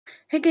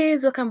Hey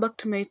guys, welcome back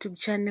to my YouTube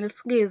channel.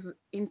 So guys,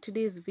 in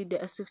today's video,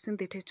 as you've seen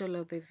the title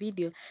of the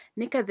video,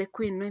 Nika the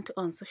Queen went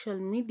on social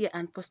media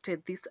and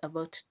posted this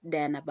about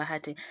Diana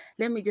Bahati.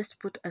 Let me just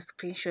put a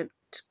screenshot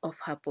of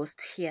her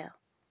post here.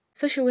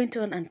 So she went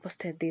on and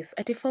posted this.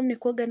 Ati form ni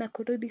kuoga na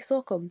kurudi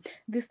soko.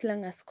 This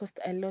slang has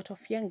caused a lot of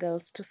young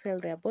girls to sell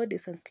their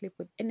bodies and sleep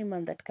with any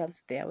man that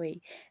comes their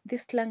way.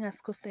 This slang has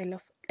caused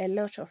a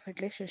lot of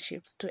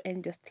relationships to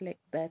end just like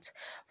that.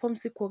 Form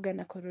si kuoga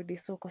na kurudi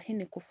soko. Hii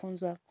ni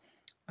kufunzwa.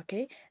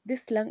 Okay,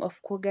 this slang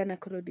of kuoga na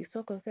kurudi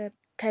soko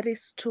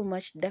carries too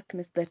much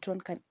darkness that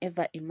one can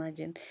ever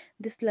imagine.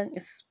 This slang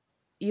is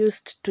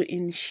used to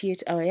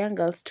initiate our young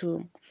girls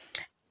to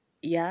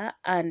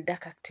and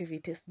dark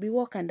activities. Be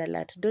woke and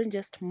alert. Don't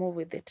just move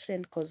with the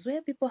trend, because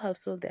where people have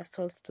sold their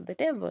souls to the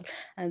devil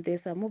and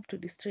there's a move to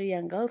destroy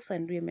young girls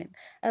and women.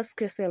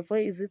 Ask yourself, why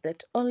is it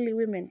that only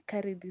women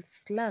carry this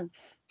slang?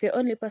 The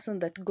only person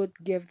that God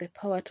gave the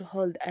power to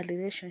hold a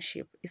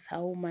relationship is a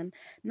woman.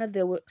 Not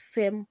the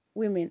same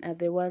women are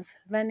the ones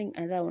running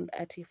around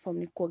at from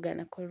ni kuoga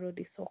na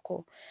kurudi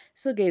soko.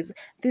 So guys,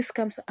 this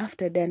comes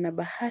after Diana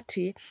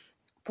Bahati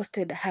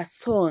posted her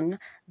song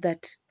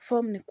that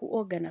form ni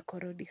kuoga na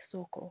kurudi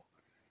soko.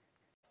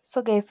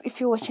 So guys, if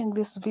you're watching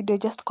this video,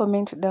 just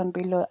comment down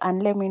below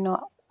and let me know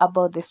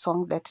about the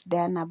song that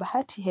Diana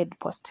Bahati had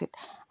posted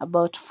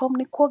about form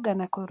ni kuoga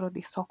na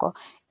kurudi soko.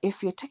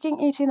 If you're taking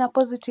it in a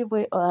positive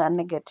way or a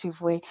negative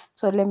way,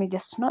 so let me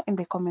just know in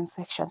the comment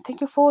section.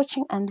 Thank you for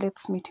watching and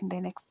let's meet in the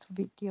next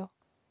video.